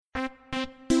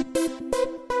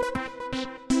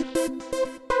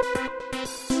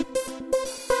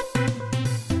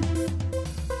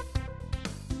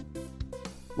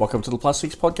Welcome to the Plus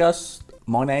Six Podcast.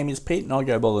 My name is Pete and I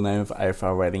go by the name of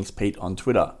AFL Ratings Pete on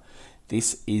Twitter.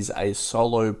 This is a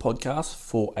solo podcast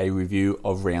for a review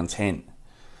of Round 10.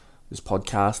 This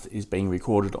podcast is being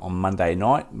recorded on Monday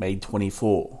night, May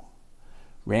 24.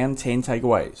 Round 10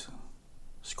 takeaways.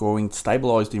 Scoring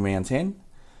stabilised in Round 10.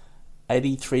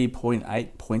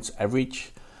 83.8 points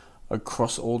average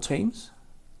across all teams.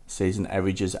 Season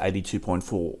average is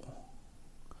 82.4.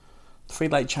 3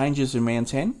 late changes in Round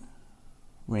 10.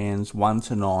 Rounds 1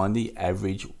 to 9, the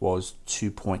average was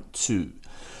 2.2.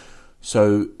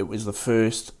 So it was the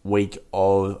first week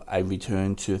of a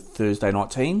return to Thursday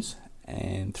night teams,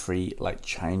 and 3 late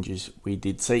changes we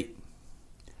did see.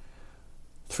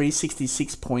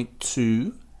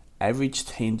 366.2 average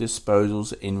team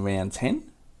disposals in round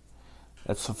 10.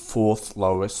 That's the 4th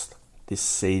lowest this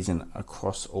season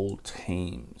across all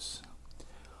teams.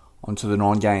 On to the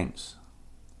 9 games.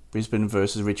 Brisbane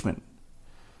versus Richmond.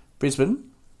 Brisbane,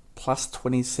 plus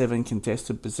 27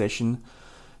 contested possession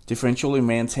differential in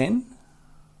round 10.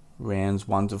 Rounds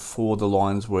 1 to 4, the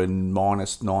Lions were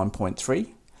minus 9.3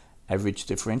 average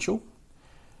differential.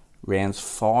 Rounds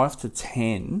 5 to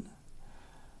 10,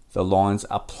 the Lions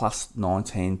are plus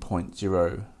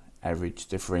 19.0 average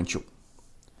differential.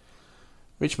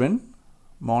 Richmond,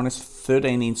 minus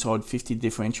 13 inside 50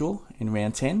 differential in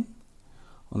round 10.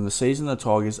 On the season, the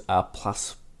Tigers are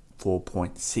plus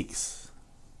 4.6.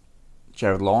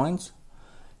 Jared Lyons,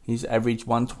 he's averaged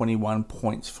 121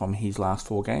 points from his last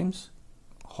 4 games.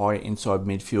 High inside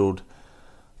midfield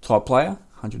type player,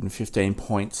 115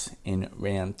 points in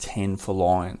round 10 for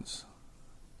Lions.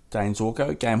 Dane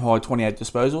Zorko, game high 28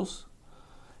 disposals.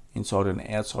 Inside and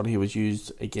outside he was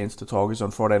used against the Tigers on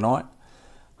Friday night.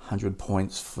 100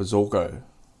 points for Zorko.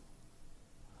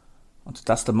 On to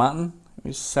Dustin Martin, he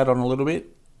was sat on a little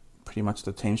bit. Pretty much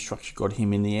the team structure got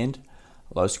him in the end.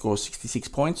 Low score 66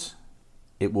 points.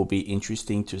 It will be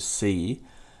interesting to see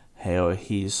how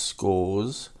his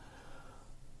scores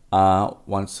are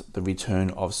once the return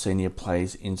of senior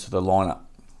players into the lineup.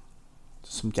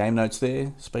 Some game notes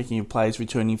there. Speaking of players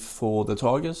returning for the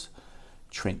Tigers,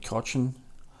 Trent Cotchin,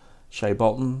 Shea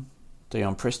Bolton,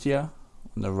 Dion Prestia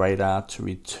on the radar to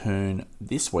return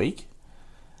this week,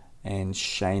 and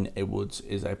Shane Edwards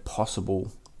is a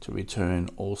possible to return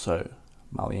also.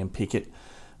 Mullion Pickett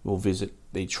will visit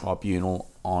the tribunal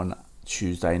on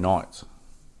Tuesday night.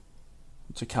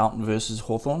 To Carlton versus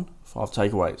Hawthorn, 5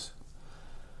 takeaways.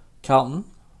 Carlton,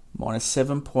 minus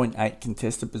 7.8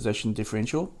 contested possession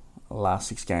differential last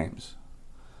 6 games.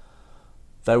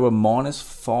 They were minus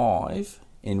 5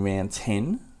 in round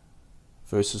 10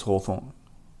 versus Hawthorn.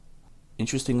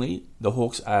 Interestingly, the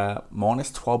Hawks are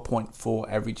minus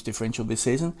 12.4 average differential this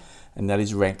season, and that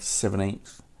is ranked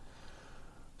 17th.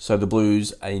 So the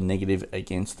Blues are negative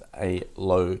against a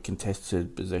low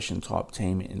contested possession type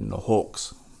team in the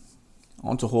Hawks.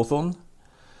 On to Hawthorn,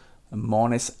 a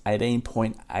minus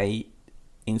 18.8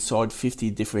 inside 50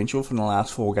 differential from the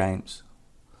last 4 games.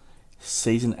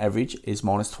 Season average is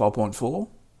minus 12.4,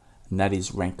 and that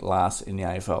is ranked last in the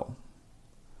AFL.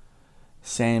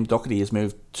 Sam Doherty has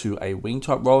moved to a wing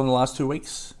type role in the last 2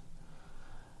 weeks,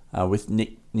 with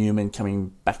Nick Newman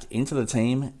coming back into the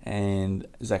team and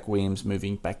Zach Williams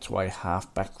moving back to a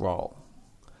half-back role.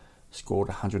 Scored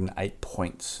 108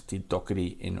 points, did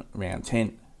Doherty in round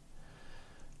 10.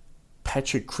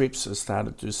 Patrick Cripps has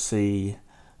started to see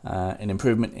an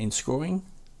improvement in scoring,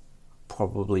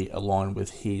 probably aligned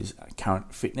with his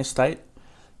current fitness state.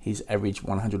 He's averaged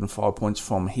 105 points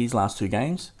from his last 2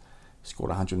 games.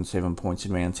 Scored 107 points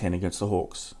in round 10 against the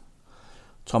Hawks.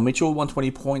 Tom Mitchell, 120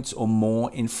 points or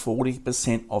more in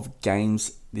 40% of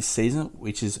games this season,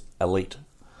 which is elite.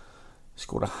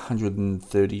 Scored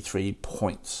 133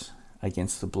 points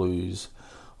against the Blues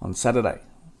on Saturday.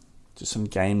 Just some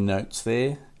game notes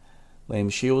there.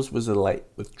 Liam Shields was a late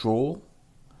withdrawal.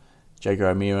 Jago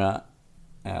O'Meara,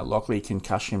 likely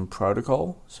concussion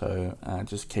protocol, so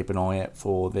just keep an eye out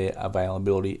for their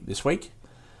availability this week.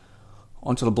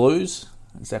 On to the Blues.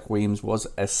 Zach Williams was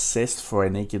assessed for a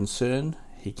knee concern.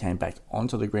 He came back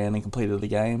onto the ground and completed the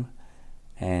game.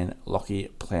 And Lockie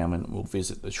Plowman will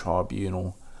visit the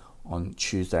tribunal on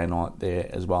Tuesday night there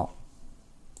as well.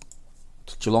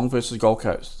 Geelong versus Gold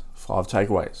Coast, 5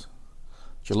 takeaways.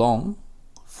 Geelong,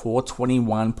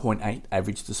 421.8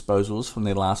 average disposals from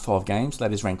their last 5 games.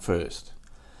 That is ranked first.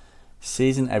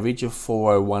 Season average of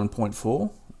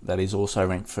 401.4. That is also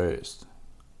ranked first.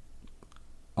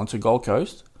 On to Gold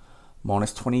Coast.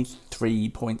 Minus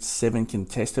 23.7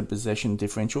 contested possession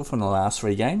differential from the last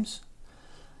 3 games.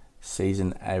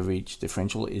 Season average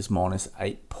differential is minus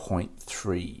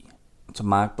 8.3. To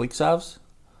Mark Blicavs,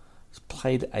 he's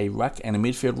played a ruck and a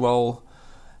midfield role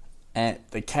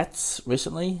At the Cats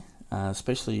recently,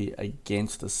 especially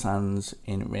against the Suns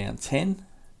in round 10.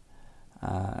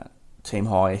 Team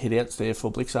high hitouts there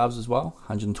for Blixarves as well,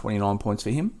 129 points for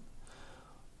him.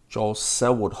 Joel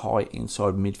Selwood high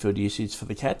inside midfield usage for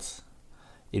the Cats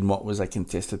in what was a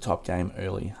contested top game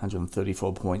early,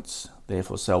 134 points there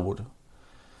for Selwood.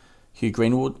 Hugh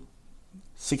Greenwood,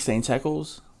 16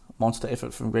 tackles, monster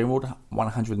effort from Greenwood,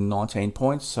 119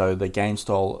 points, so the game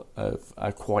style of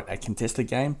quite a contested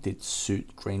game did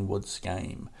suit Greenwood's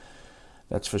game,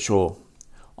 that's for sure.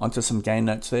 Onto some game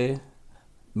notes there.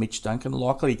 Mitch Duncan,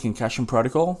 likely concussion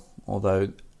protocol,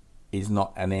 although is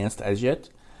not announced as yet.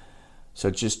 So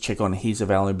just check on his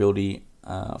availability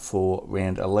for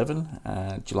round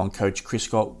 11. Geelong coach Chris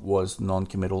Scott was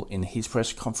non-committal in his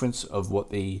press conference of what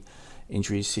the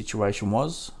injury situation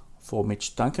was for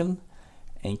Mitch Duncan.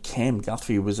 And Cam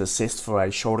Guthrie was assessed for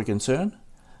a shoulder concern.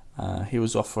 He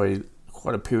was off for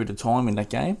quite a period of time in that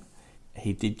game.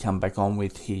 He did come back on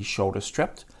with his shoulder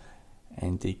strapped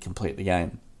and did complete the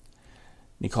game.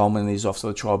 Nick Holman is off to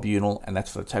the tribunal, and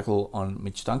that's for the tackle on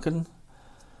Mitch Duncan.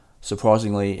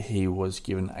 Surprisingly, he was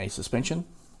given a suspension.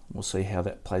 We'll see how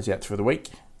that plays out through the week.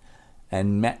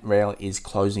 And Matt Rowell is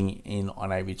closing in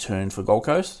on a return for Gold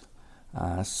Coast,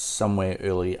 somewhere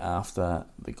early after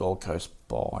the Gold Coast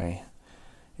bye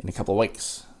in a couple of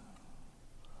weeks.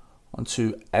 On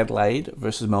to Adelaide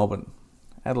versus Melbourne.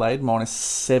 Adelaide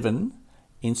 -7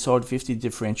 inside 50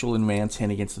 differential in round 10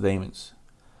 against the Demons.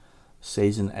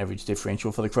 Season average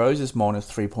differential for the Crows is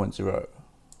 -3.0.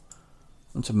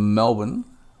 On to Melbourne,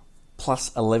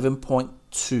 plus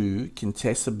 11.2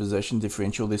 contested possession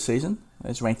differential this season.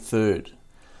 That's ranked 3rd.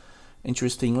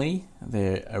 Interestingly,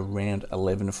 their around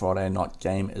 11 Friday night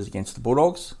game is against the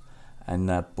Bulldogs, and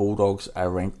the Bulldogs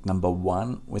are ranked number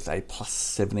 1 with a plus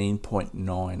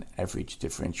 17.9 average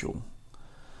differential.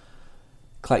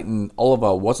 Clayton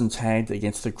Oliver wasn't tagged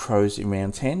against the Crows in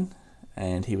round 10,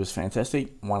 and he was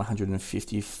fantastic,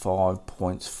 155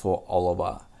 points for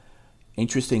Oliver.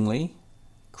 Interestingly,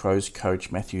 Crows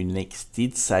coach Matthew Nicks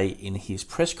did say in his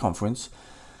press conference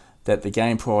that the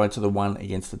game prior to the one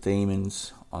against the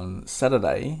Demons on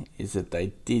Saturday is that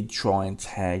they did try and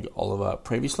tag Oliver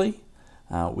previously,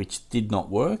 which did not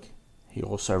work. He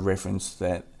also referenced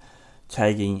that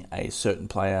tagging a certain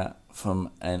player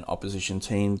from an opposition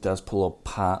team does pull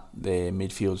apart their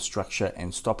midfield structure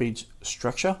and stoppage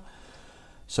structure.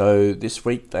 So this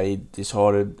week they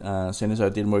decided, seeing as though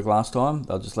it didn't work last time,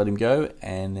 they'll just let him go,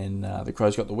 and then the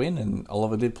Crows got the win, and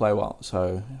Oliver did play well.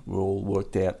 So we're all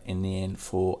worked out in the end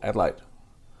for Adelaide.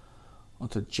 On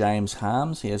to James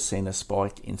Harmes. He has seen a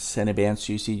spike in centre bounce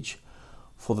usage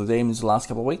for the Demons the last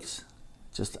couple of weeks.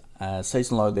 Just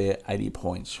season low there, 80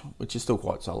 points, which is still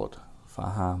quite solid for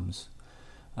Harmes.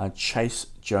 Chase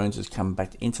Jones has come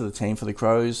back into the team for the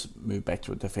Crows, moved back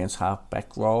to a defence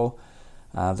half-back role.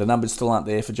 The numbers still aren't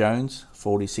there for Jones,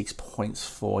 46 points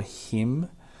for him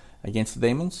against the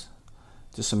Demons.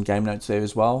 Just some game notes there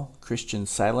as well. Christian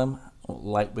Salem,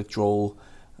 late withdrawal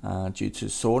due to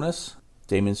soreness.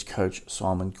 Demons coach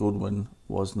Simon Goodwin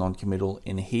was non-committal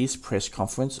in his press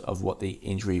conference of what the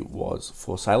injury was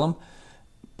for Salem,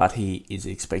 but he is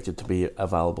expected to be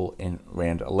available in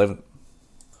round 11.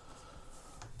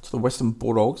 To the Western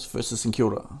Bulldogs versus St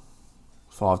Kilda.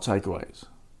 5 takeaways.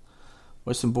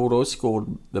 Western Bulldogs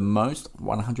scored the most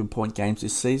 100-point games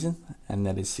this season, and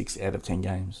that is 6 out of 10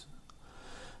 games.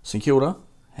 St Kilda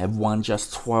have won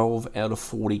just 12 out of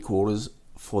 40 quarters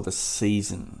for the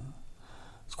season.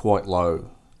 It's quite low.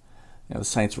 Now, the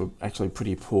Saints were actually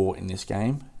pretty poor in this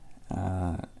game,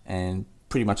 and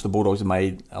pretty much the Bulldogs have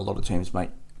made a lot of teams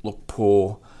look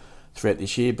poor throughout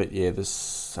this year, but yeah, the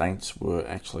Saints were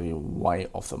actually way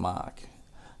off the mark.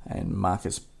 And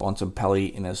Marcus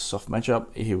Bontempelli in a soft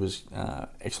matchup, he was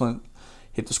excellent.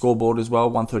 Hit the scoreboard as well,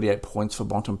 138 points for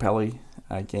Bontempelli.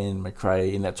 Again,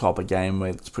 McRae in that type of game where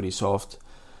it's pretty soft,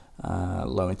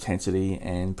 low intensity,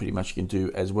 and pretty much you can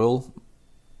do as well.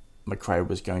 McRae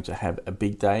was going to have a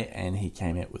big day, and he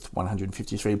came out with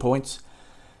 153 points.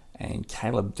 And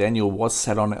Caleb Daniel was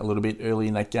sat on it a little bit early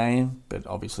in that game, but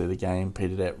obviously the game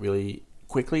petered out really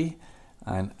quickly,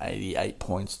 and 88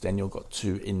 points. Daniel got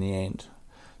 2 in the end.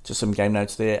 Just some game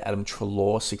notes there. Adam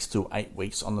Treloar, 6 to 8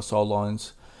 weeks on the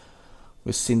sidelines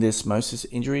with syndesmosis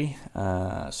injury.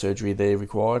 Surgery there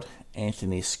required.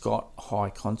 Anthony Scott, high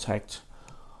contact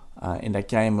in that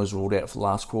game, was ruled out for the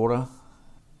last quarter.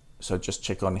 So just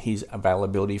check on his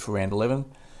availability for round 11.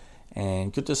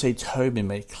 And good to see Toby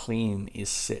McLean is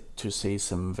set to see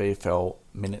some VFL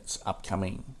minutes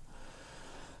upcoming.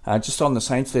 Just on the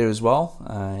Saints there as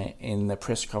well, in the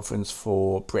press conference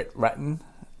for Brett Ratton,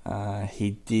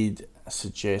 he did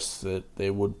suggests that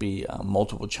there would be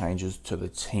multiple changes to the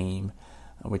team,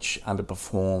 which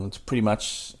underperformed pretty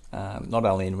much not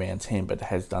only in round 10, but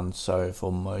has done so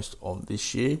for most of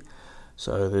this year.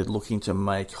 So they're looking to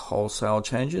make wholesale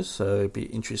changes. So it'd be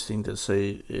interesting to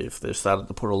see if they've started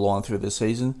to put a line through the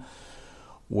season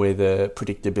where the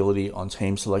predictability on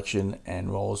team selection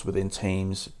and roles within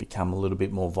teams become a little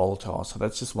bit more volatile. So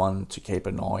that's just one to keep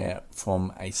an eye out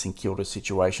from a St Kilda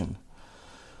situation.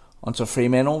 Onto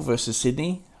Fremantle versus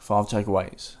Sydney, 5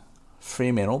 takeaways.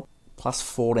 Fremantle plus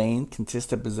 14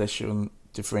 contested possession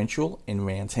differential in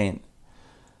round 10.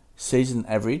 Season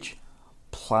average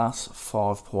plus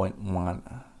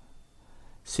 5.1.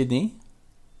 Sydney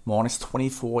minus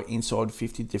 24 inside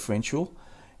 50 differential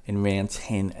in round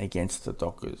 10 against the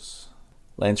Dockers.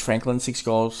 Lance Franklin, 6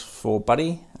 goals for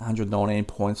Buddy, 119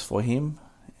 points for him,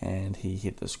 and he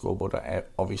hit the scoreboard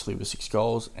obviously with 6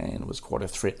 goals and was quite a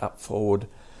threat up forward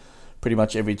pretty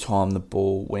much every time the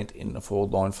ball went in the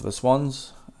forward line for the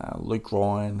Swans. Luke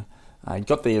Ryan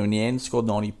got there in the end, scored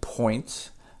 90 points,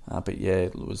 but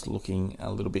it was looking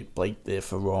a little bit bleak there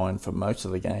for Ryan for most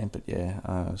of the game, but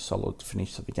solid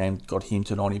finish to the game, got him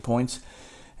to 90 points.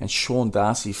 And Sean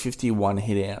Darcy, 51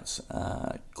 hit-outs,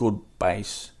 good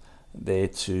base there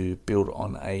to build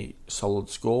on a solid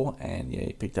score, and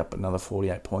he picked up another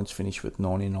 48 points, finished with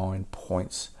 99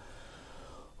 points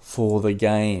for the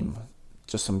game.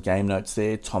 Just some game notes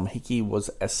there. Tom Hickey was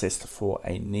assessed for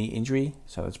a knee injury,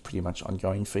 so that's pretty much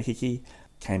ongoing for Hickey.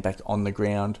 Came back on the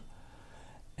ground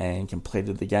and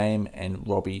completed the game, and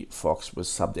Robbie Fox was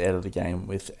subbed out of the game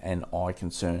with an eye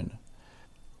concern.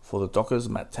 For the Dockers,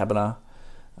 Matt Taberner,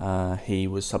 he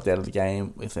was subbed out of the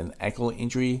game with an ankle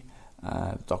injury.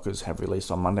 Dockers have released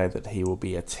on Monday that he will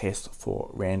be a test for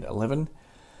round 11.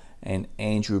 And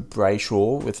Andrew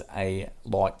Brayshaw with a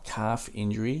light calf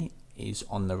injury is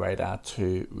on the radar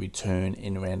to return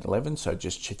in round 11, so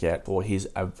just check out for his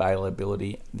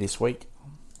availability this week.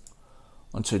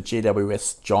 On to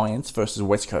GWS Giants versus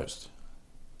West Coast.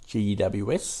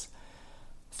 GWS,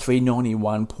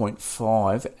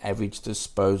 391.5 average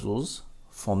disposals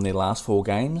from their last 4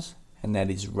 games, and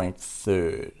that is ranked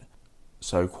 3rd.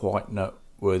 So quite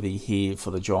noteworthy here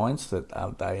for the Giants that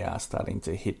they are starting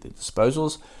to hit the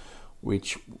disposals,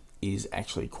 which is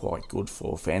actually quite good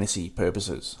for fantasy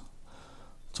purposes.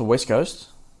 To West Coast,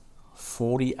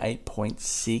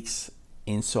 48.6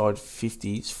 inside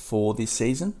 50s for this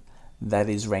season. That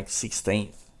is ranked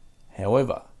 16th.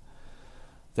 However,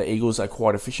 the Eagles are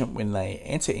quite efficient when they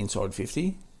enter inside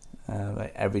 50.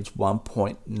 They average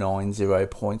 1.90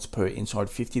 points per inside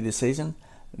 50 this season.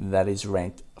 That is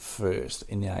ranked 1st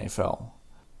in the AFL.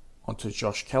 On to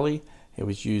Josh Kelly. He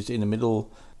was used in the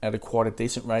middle at quite a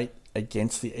decent rate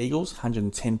against the Eagles.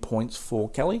 110 points for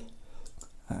Kelly.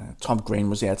 Tom Green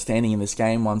was outstanding in this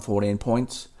game, 114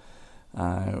 points.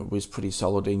 Was pretty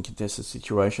solid in contested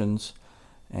situations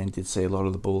and did see a lot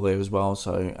of the ball there as well.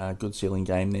 So a good ceiling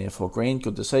game there for Green,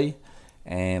 good to see.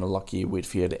 And Lockie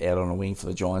Whitfield out on a wing for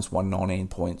the Giants, 119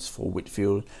 points for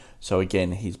Whitfield. So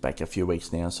again, he's back a few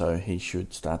weeks now, so he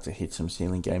should start to hit some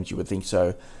ceiling games, you would think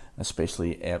so,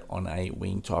 especially out on a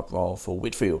wing type role for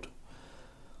Whitfield.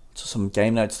 So some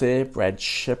game notes there. Brad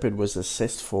Shepherd was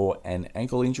assessed for an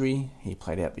ankle injury. He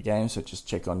played out the game, so just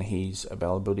check on his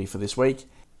availability for this week.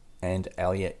 And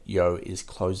Elliot Yeo is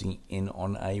closing in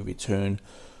on a return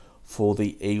for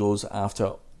the Eagles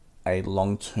after a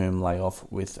long-term layoff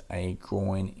with a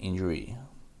groin injury.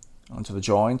 Onto the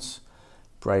Giants.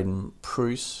 Braden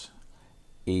Pruce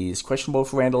is questionable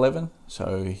for round 11,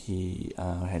 so he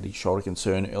had his shoulder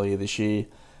concern earlier this year,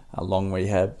 a long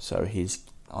rehab, so he's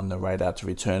on the radar to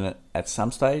return it at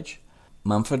some stage.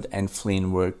 Mumford and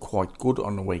Flynn were quite good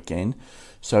on the weekend,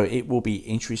 so it will be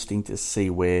interesting to see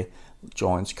where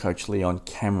Giants coach Leon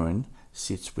Cameron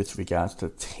sits with regards to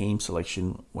team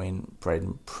selection when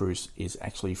Braden Pruce is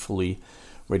actually fully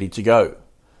ready to go.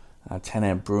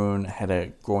 Tanner Bruin had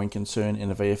a groin concern in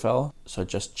the VFL, so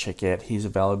just check out his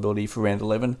availability for round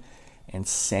 11. And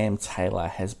Sam Taylor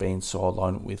has been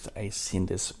sidelined with a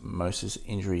syndesmosis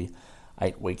injury,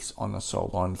 8 weeks on the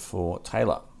sideline for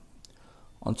Taylor.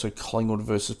 On to Collingwood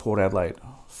versus Port Adelaide,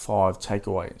 5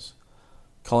 takeaways.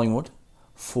 Collingwood,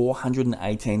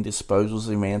 418 disposals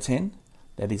in round 10.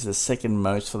 That is the second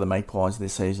most for the Magpies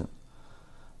this season.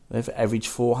 They've averaged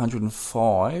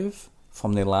 405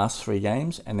 from their last 3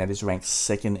 games, and that is ranked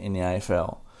 2nd in the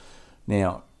AFL.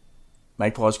 Now,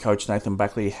 Magpies coach Nathan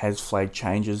Buckley has flagged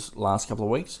changes last couple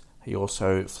of weeks. He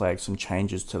also flagged some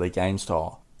changes to their game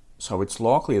style. So it's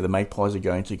likely the Magpies are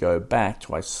going to go back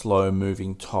to a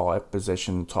slow-moving type,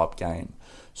 possession-type game.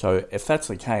 So if that's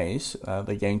the case,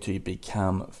 they're going to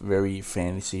become very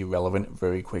fantasy relevant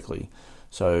very quickly.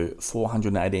 So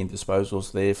 418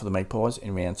 disposals there for the Magpies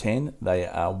in round 10. They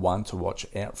are one to watch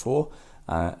out for,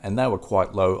 and they were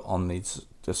quite low on this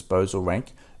disposal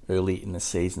rank early in the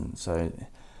season. So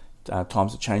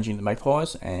times are changing the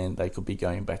Magpies, and they could be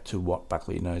going back to what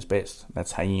Buckley knows best.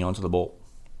 That's hanging on to the ball.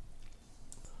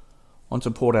 On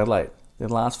to Port Adelaide. Their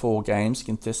last 4 games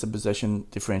contested possession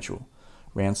differential.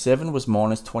 Round 7 was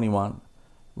minus 21.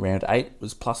 Round 8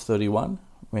 was plus 31.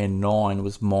 Round 9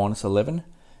 was minus 11.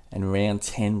 And round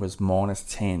 10 was minus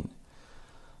 10.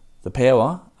 The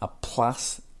Power are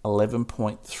plus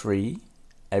 11.3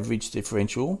 average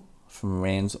differential from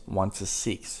rounds 1 to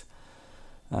 6.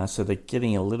 So they're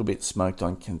getting a little bit smoked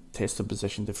on contested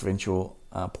possession differential,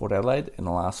 Port Adelaide, in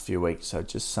the last few weeks. So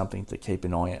just something to keep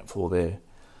an eye out for there.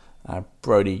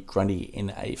 Brodie Grundy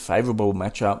in a favourable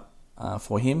matchup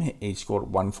for him. He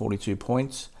scored 142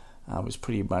 points. Was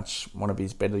pretty much one of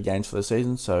his better games for the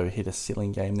season, so hit a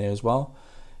ceiling game there as well.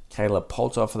 Caleb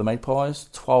Poulter for the Magpies,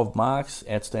 12 marks,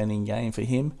 outstanding game for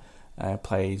him.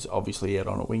 Plays obviously out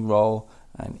on a wing role,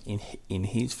 and in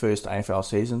his first AFL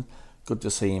season, good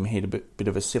to see him hit a bit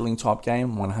of a ceiling type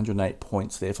game. 108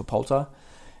 points there for Poulter.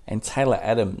 And Taylor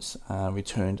Adams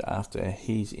returned after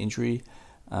his injury.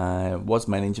 Was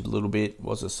managed a little bit,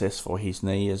 was assessed for his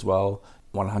knee as well.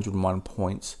 101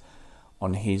 points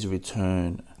on his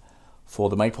return for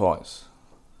the Magpies.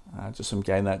 Just some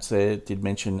game notes there. Did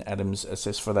mention Adams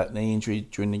assessed for that knee injury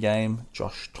during the game.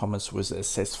 Josh Thomas was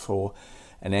assessed for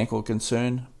an ankle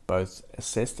concern. Both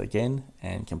assessed again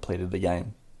and completed the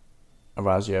game.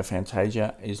 Orazio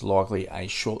Fantasia is likely a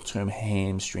short-term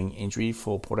hamstring injury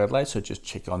for Port Adelaide, so just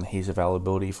check on his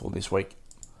availability for this week.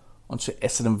 On to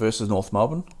Essendon versus North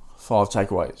Melbourne. 5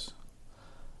 takeaways.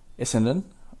 Essendon,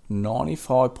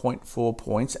 95.4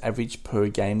 points average per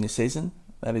game this season.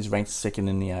 That is ranked second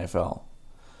in the AFL.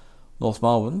 North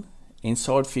Melbourne,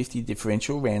 inside 50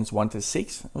 differential, rounds 1 to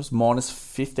 6. It was minus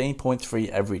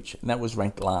 15.3 average, and that was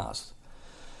ranked last.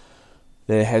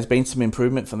 There has been some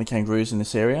improvement from the Kangaroos in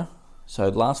this area. So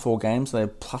the last 4 games, they're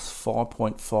plus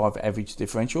 5.5 average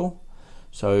differential.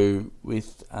 So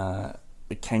with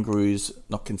the Kangaroos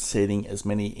not conceding as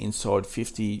many inside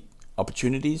 50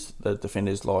 opportunities, the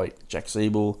defenders like Jack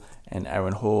Ziebell and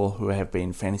Aaron Hall, who have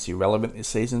been fantasy relevant this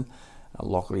season, are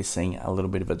likely seeing a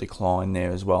little bit of a decline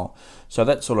there as well. So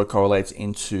that sort of correlates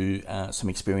into some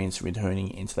experience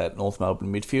returning into that North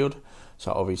Melbourne midfield.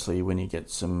 So obviously when you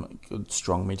get some good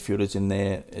strong midfielders in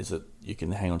there, is that you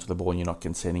can hang on to the ball and you're not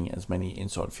conceding as many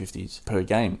inside 50s per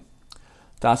game.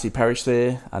 Darcy Parish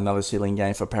there, another ceiling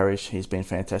game for Parish. He's been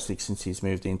fantastic since he's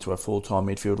moved into a full-time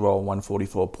midfield role.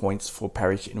 144 points for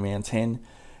Parish in round 10.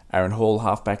 Aaron Hall,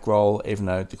 halfback role, even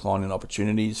though decline in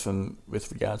opportunities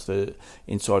with regards to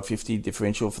inside 50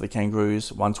 differential for the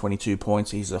Kangaroos. 122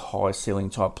 points. He's a high ceiling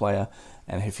type player,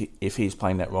 and if he's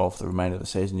playing that role for the remainder of the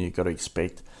season, you've got to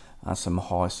expect some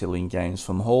high ceiling games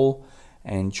from Hall.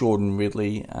 And Jordan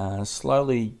Ridley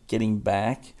slowly getting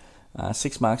back.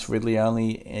 6 marks for Ridley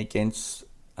only against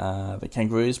the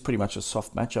Kangaroos. Pretty much a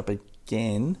soft matchup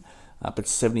again. But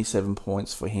 77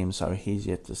 points for him, so he's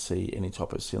yet to see any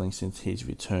type of ceiling since his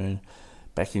return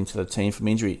back into the team from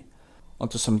injury.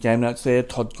 Onto some game notes there.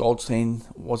 Todd Goldstein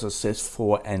was assessed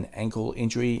for an ankle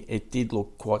injury. It did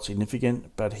look quite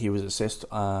significant, but he was assessed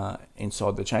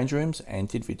inside the change rooms and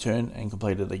did return and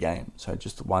completed the game. So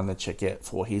just one to check out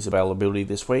for his availability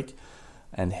this week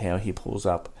and how he pulls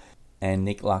up. And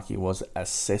Nick Lucky was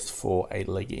assessed for a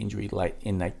leg injury late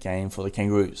in that game for the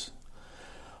Kangaroos.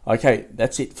 Okay,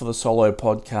 that's it for the solo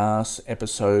podcast,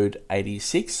 episode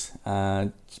 86.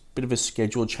 Bit of a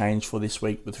schedule change for this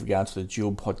week with regards to the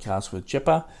dual podcast with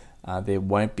Jeppa. There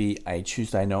won't be a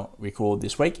Tuesday night record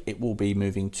this week. It will be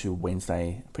moving to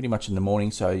Wednesday, pretty much in the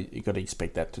morning, so you've got to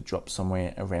expect that to drop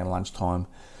somewhere around lunchtime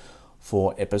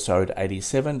for episode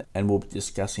 87, and we'll be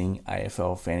discussing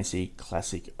AFL Fantasy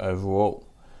Classic overall.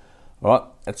 All right,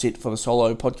 that's it for the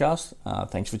solo podcast.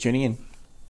 Thanks for tuning in.